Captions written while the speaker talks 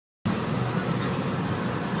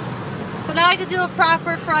So now I can do a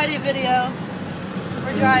proper Friday video.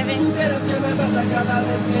 We're driving.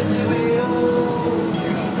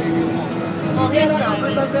 Well, he's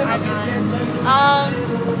driving. I'm not.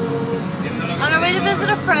 On our way to visit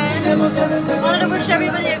a friend. Wanted to wish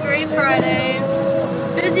everybody a great Friday.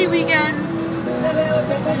 Busy weekend.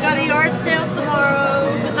 Got a yard sale tomorrow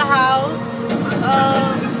at the house. So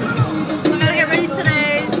I gotta get ready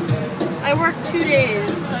today. I worked 2 days.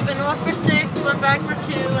 I've been off for 6, went back for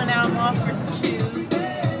 2, and now I'm off for 2.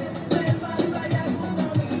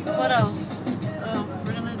 What else? Oh,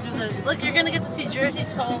 we're gonna do the. Look, you're gonna get to see Jersey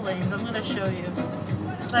toll lanes. I'm gonna show you.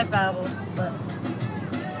 I babble, but.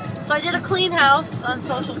 So I did a clean house on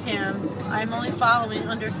social cam. I'm only following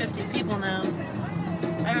under 50 people now.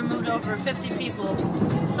 I removed over 50 people.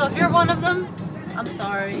 So if you're one of them, I'm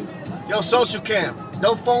sorry. Yo, social cam.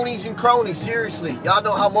 No phonies and cronies, seriously. Y'all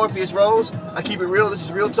know how Morpheus rolls. I keep it real, this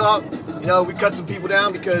is real talk. You know, we cut some people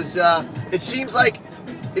down because it seems like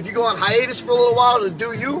if you go on hiatus for a little while to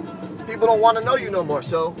do you, people don't want to know you no more.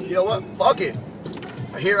 So, you know what? Fuck it.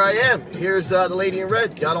 Here I am. Here's the lady in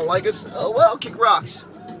red. Y'all don't like us? Oh, well, kick rocks.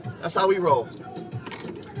 That's how we roll.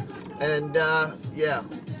 And, yeah,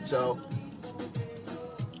 so.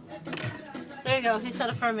 There you go. He said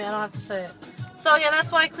it for me. I don't have to say it. So, yeah,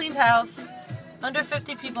 that's why I cleaned house. Under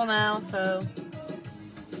 50 people now, so.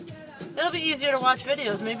 It'll be easier to watch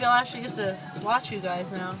videos. Maybe I'll actually get to watch you guys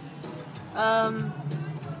now.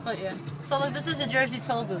 But, yeah. So, look, this is a Jersey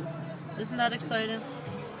toll booth. Isn't that exciting?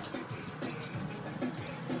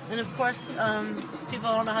 And, of course, people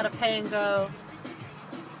don't know how to pay and go.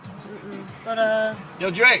 But, Yo,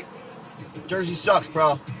 Dre. Jersey sucks,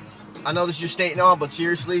 bro. I know this is your state and all, but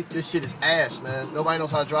seriously, this shit is ass, man. Nobody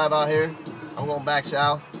knows how to drive out here. I'm going back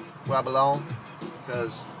south, where I belong,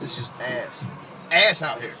 because this is just ass. It's ass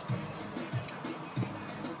out here.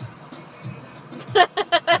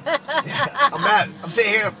 Yeah, I'm mad. I'm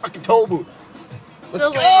sitting here in a fucking toll booth. Let's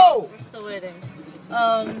go! We're still waiting.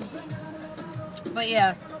 But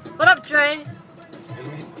yeah. What up, Dre? Hey,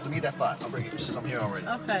 let me get that $5. I'll bring it since I'm here already.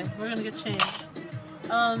 Okay, we're gonna get changed.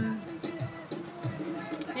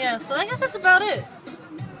 Yeah, so I guess that's about it.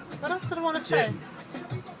 What else did I want to say?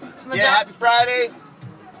 Yeah, happy Friday.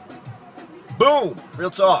 Boom! Real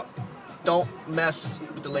talk. Don't mess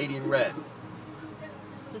with the lady in red.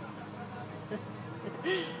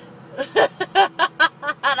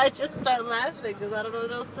 And I just start laughing because I don't know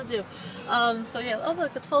what else to do. So yeah, oh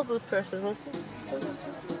look, a toll booth person. What's this?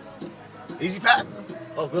 Easy Pass?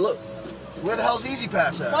 Oh, good look. Where the hell's Easy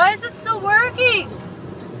Pass at? Why is it still working?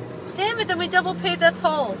 Damn it, then we double paid that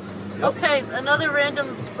toll. Yep. Okay, another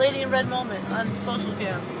random lady in red moment on social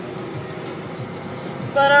cam.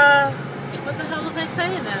 But, what the hell was I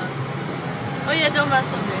saying now? Oh yeah, don't mess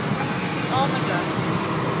with me. Oh my god.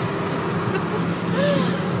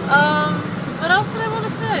 What else did I want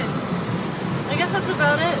to say? I guess that's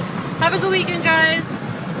about it. Have a good weekend, guys.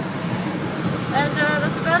 And,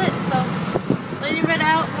 that's about it. So, Lady in Red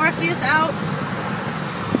out, Morpheus out.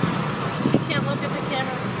 He can't look at the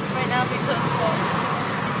camera right now because, well,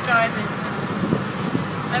 he's driving.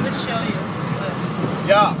 I would show you, but...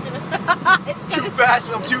 Yeah. It's too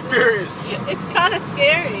fast and I'm too furious. It's kind of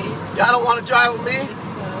scary. Y'all don't want to drive with me?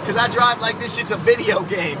 Because I drive like this shit's a video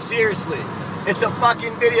game, seriously. It's a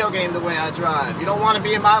fucking video game the way I drive. You don't want to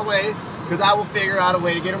be in my way because I will figure out a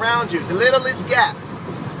way to get around you. The littlest gap.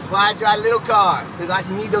 That's why I drive a little car. Because I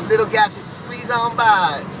can need those little gaps just to squeeze on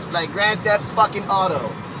by. Like Grand Theft fucking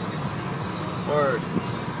Auto. Word.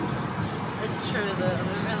 It's true though, it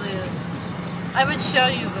really is. I would show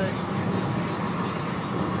you, but...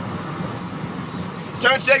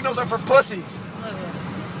 Turn signals are for pussies.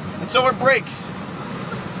 And so are brakes.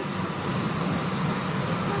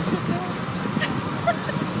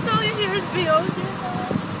 All you hear is BOJ.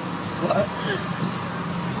 What?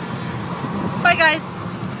 Bye guys.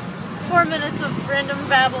 4 minutes of random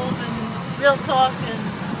babbles and real talk and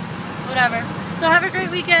whatever. So have a great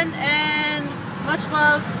weekend and much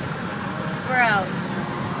love. We're out.